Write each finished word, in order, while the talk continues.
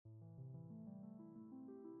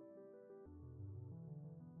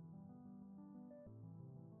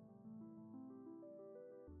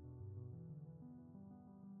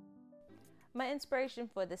My inspiration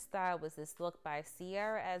for this style was this look by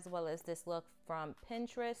Ciara as well as this look from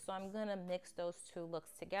Pinterest. So I'm gonna mix those two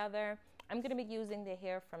looks together. I'm gonna be using the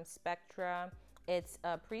hair from Spectra. It's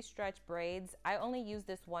pre-stretched braids. I only use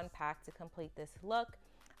this one pack to complete this look.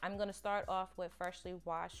 I'm gonna start off with freshly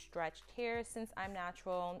washed stretched hair since I'm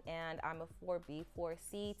natural and I'm a 4B,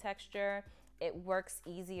 4C texture. It works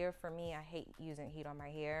easier for me. I hate using heat on my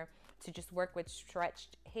hair to just work with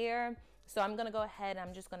stretched hair. So I'm gonna go ahead and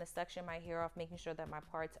I'm just gonna section my hair off, making sure that my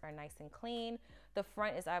parts are nice and clean. The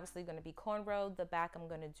front is obviously gonna be cornrow. The back I'm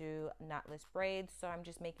gonna do knotless braids. So I'm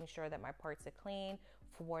just making sure that my parts are clean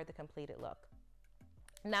for the completed look.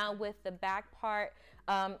 Now with the back part,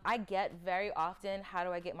 I get very often, how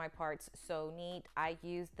do I get my parts so neat? I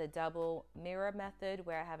use the double mirror method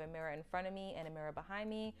where I have a mirror in front of me and a mirror behind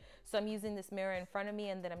me. So I'm using this mirror in front of me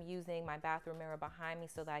and then I'm using my bathroom mirror behind me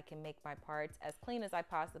so that I can make my parts as clean as I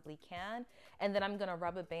possibly can. And then I'm gonna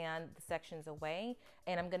rubber band the sections away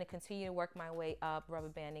and I'm gonna continue to work my way up, rubber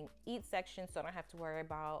banding each section so I don't have to worry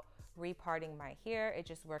about reparting my hair. It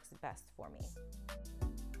just works best for me.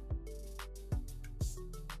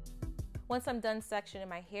 Once I'm done sectioning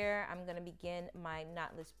my hair, I'm gonna begin my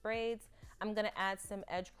knotless braids. I'm gonna add some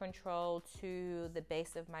edge control to the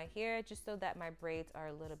base of my hair just so that my braids are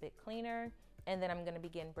a little bit cleaner. And then I'm gonna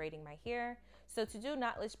begin braiding my hair. So to do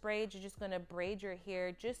knotless braids, you're just gonna braid your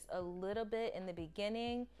hair just a little bit in the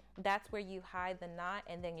beginning. That's where you hide the knot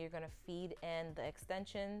and then you're gonna feed in the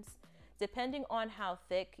extensions. Depending on how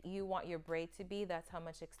thick you want your braid to be, that's how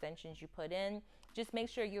much extensions you put in. Just make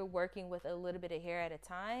sure you're working with a little bit of hair at a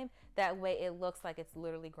time. That way it looks like it's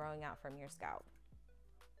literally growing out from your scalp.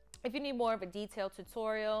 If you need more of a detailed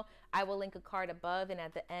tutorial, I will link a card above and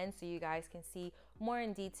at the end so you guys can see more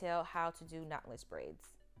in detail how to do knotless braids.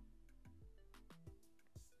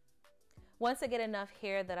 Once I get enough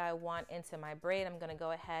hair that I want into my braid, I'm gonna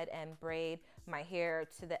go ahead and braid my hair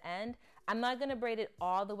to the end. I'm not gonna braid it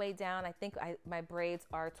all the way down. I think my braids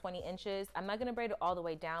are 20 inches. I'm not gonna braid it all the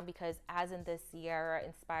way down because as in this Ciara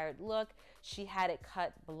inspired look, she had it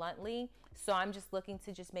cut bluntly. So I'm just looking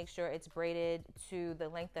to just make sure it's braided to the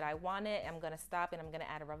length that I want it. I'm gonna stop and I'm gonna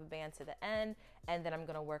add a rubber band to the end and then I'm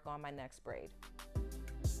gonna work on my next braid.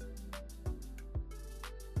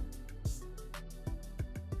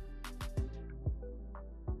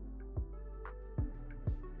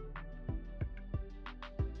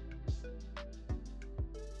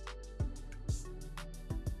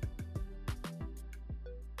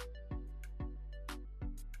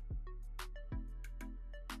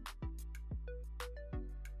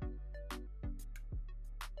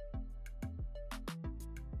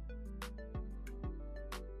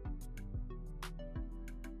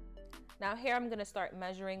 Now here I'm gonna start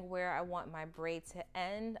measuring where I want my braid to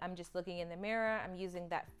end. I'm just looking in the mirror. I'm using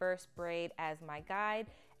that first braid as my guide.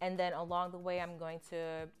 And then along the way, I'm going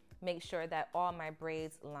to make sure that all my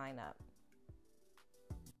braids line up.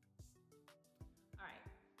 All right,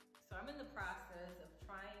 so I'm in the process of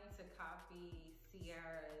trying to copy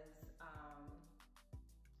Ciara's,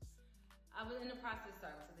 I was in the process,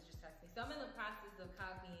 sorry, so they just texted me. So I'm in the process of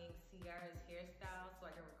copying Ciara's hairstyle so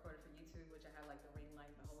I can record it for YouTube, which I have like the ring light,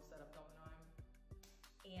 the whole setup going on.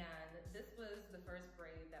 And this was the first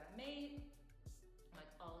braid that I made. Like,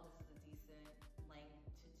 oh, this is a decent length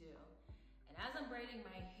to do. And as I'm braiding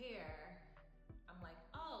my hair, I'm like,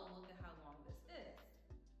 oh, look at how long this is.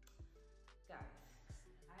 Guys,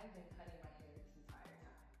 I've been cutting my hair this entire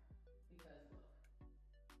time because look.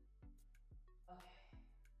 Okay.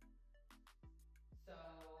 So,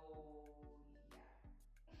 yeah.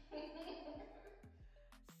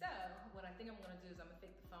 So, what I think I'm gonna do is I'm gonna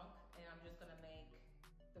fake the funk and I'm just gonna make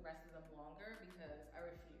the rest of them longer because I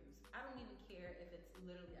refuse. I don't even care if it's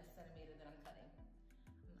literally a centimeter that I'm cutting.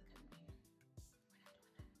 I'm not cutting my hair. We're not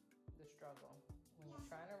doing that. The struggle when you're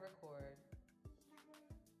trying to record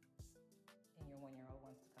and your 1-year-old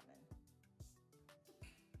wants to come in.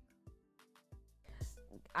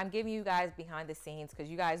 I'm giving you guys behind the scenes because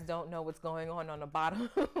you guys don't know what's going on the bottom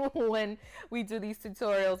when we do these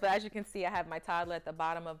tutorials. But as you can see, I have my toddler at the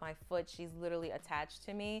bottom of my foot. She's literally attached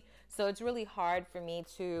to me. So it's really hard for me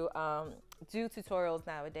to do tutorials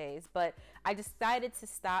nowadays. But I decided to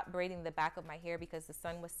stop braiding the back of my hair because the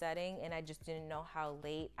sun was setting and I just didn't know how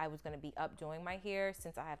late I was going to be up doing my hair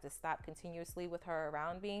since I have to stop continuously with her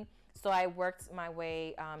around me. So I worked my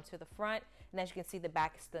way to the front, and as you can see, the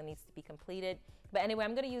back still needs to be completed. But anyway,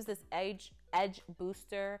 I'm going to use this edge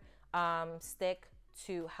booster stick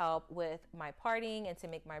to help with my parting and to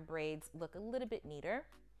make my braids look a little bit neater,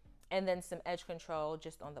 and then some edge control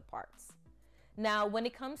just on the parts. Now, when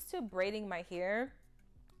it comes to braiding my hair,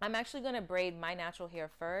 I'm actually going to braid my natural hair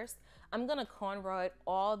first. I'm going to cornrow it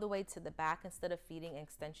all the way to the back instead of feeding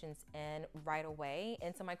extensions in right away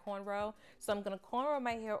into my cornrow. So I'm going to cornrow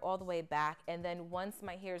my hair all the way back, and then once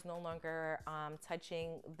my hair is no longer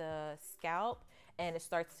touching the scalp and it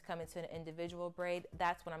starts to come into an individual braid,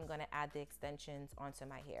 that's when I'm going to add the extensions onto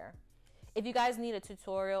my hair. If you guys need a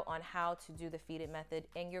tutorial on how to do the feeded method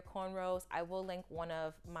in your cornrows, I will link one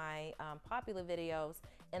of my popular videos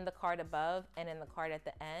in the card above and in the card at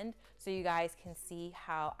the end, so you guys can see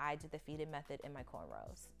how I do the feeded method in my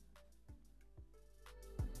cornrows.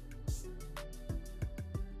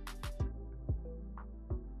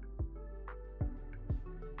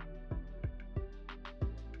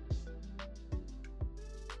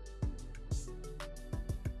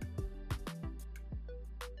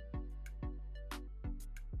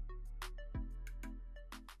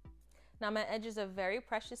 Now my edges are very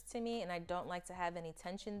precious to me and I don't like to have any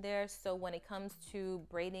tension there. So when it comes to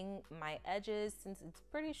braiding my edges, since it's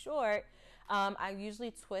pretty short, I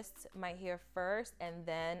usually twist my hair first and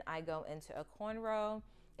then I go into a cornrow.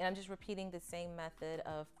 And I'm just repeating the same method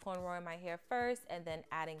of cornrowing my hair first and then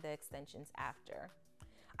adding the extensions after.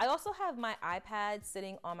 I also have my iPad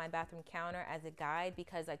sitting on my bathroom counter as a guide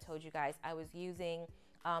because I told you guys I was using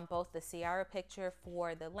both the Ciara picture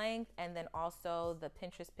for the length and then also the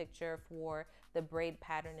Pinterest picture for the braid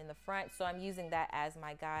pattern in the front. So I'm using that as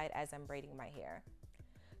my guide as I'm braiding my hair.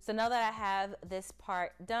 So now that I have this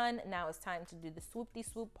part done, now it's time to do the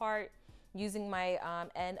swoop-de-swoop part. Using my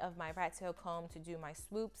end of my rat tail comb to do my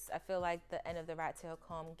swoops. I feel like the end of the rat tail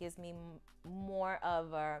comb gives me more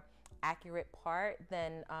of a accurate part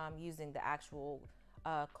than using the actual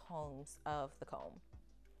combs of the comb.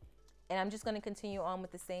 And I'm just going to continue on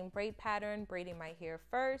with the same braid pattern, braiding my hair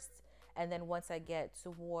first, and then once I get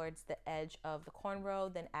towards the edge of the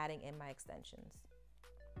cornrow, then adding in my extensions.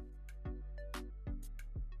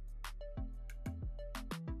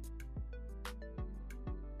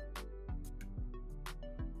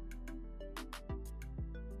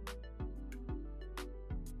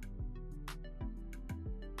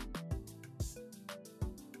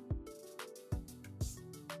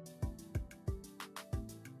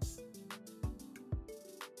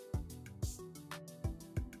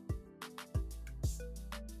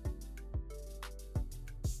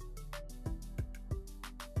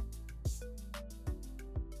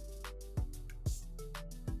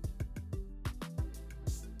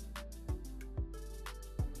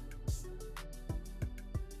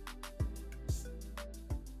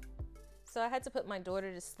 So I had to put my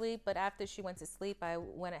daughter to sleep, but after she went to sleep, I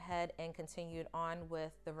went ahead and continued on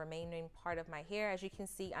with the remaining part of my hair. As you can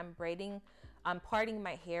see, I'm parting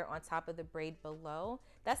my hair on top of the braid below.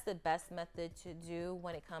 That's the best method to do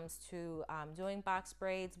when it comes to doing box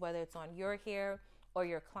braids, whether it's on your hair or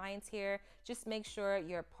your client's hair. Just make sure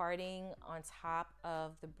you're parting on top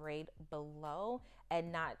of the braid below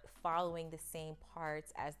and not following the same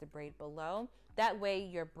parts as the braid below. That way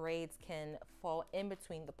your braids can fall in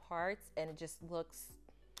between the parts and it just looks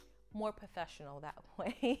more professional that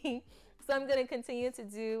way. So I'm gonna continue to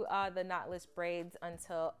do the knotless braids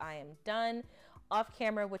until I am done. Off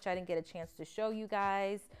camera, which I didn't get a chance to show you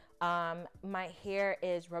guys, my hair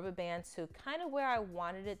is rubber band to kind of where I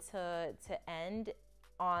wanted it to end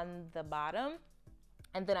on the bottom.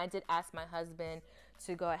 And then I did ask my husband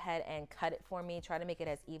to go ahead and cut it for me, try to make it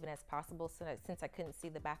as even as possible since I couldn't see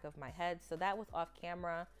the back of my head. So that was off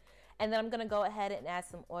camera. And then I'm gonna go ahead and add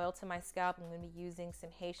some oil to my scalp. I'm gonna be using some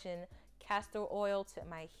Haitian castor oil to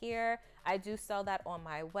my hair. I do sell that on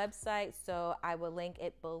my website, so I will link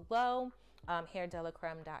it below,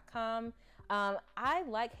 HairDeLaCreme.com. I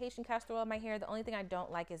like Haitian castor oil in my hair. The only thing I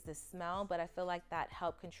don't like is the smell, but I feel like that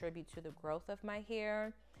helped contribute to the growth of my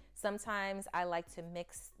hair. Sometimes I like to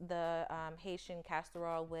mix the Haitian castor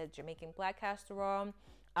oil with Jamaican black castor oil.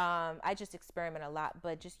 I just experiment a lot,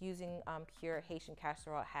 but just using pure Haitian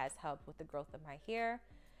castor oil has helped with the growth of my hair.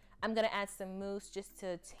 I'm gonna add some mousse just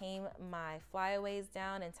to tame my flyaways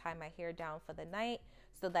down and tie my hair down for the night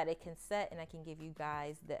so that it can set and I can give you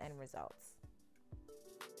guys the end results.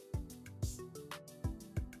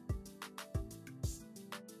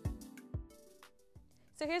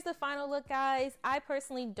 So here's the final look, guys. I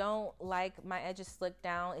personally don't like my edges slicked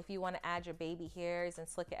down. If you want to add your baby hairs and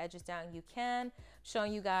slick your edges down, you can.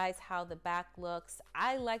 Showing you guys how the back looks.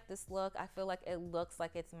 I like this look. I feel like it looks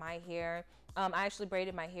like it's my hair. I actually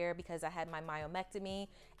braided my hair because I had my myomectomy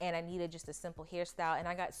and I needed just a simple hairstyle, and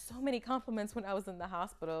I got so many compliments when I was in the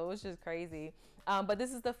hospital. It was just crazy. But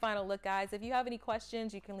this is the final look, guys. If you have any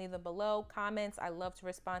questions, you can leave them below. Comments. I love to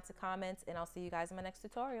respond to comments, and I'll see you guys in my next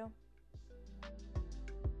tutorial.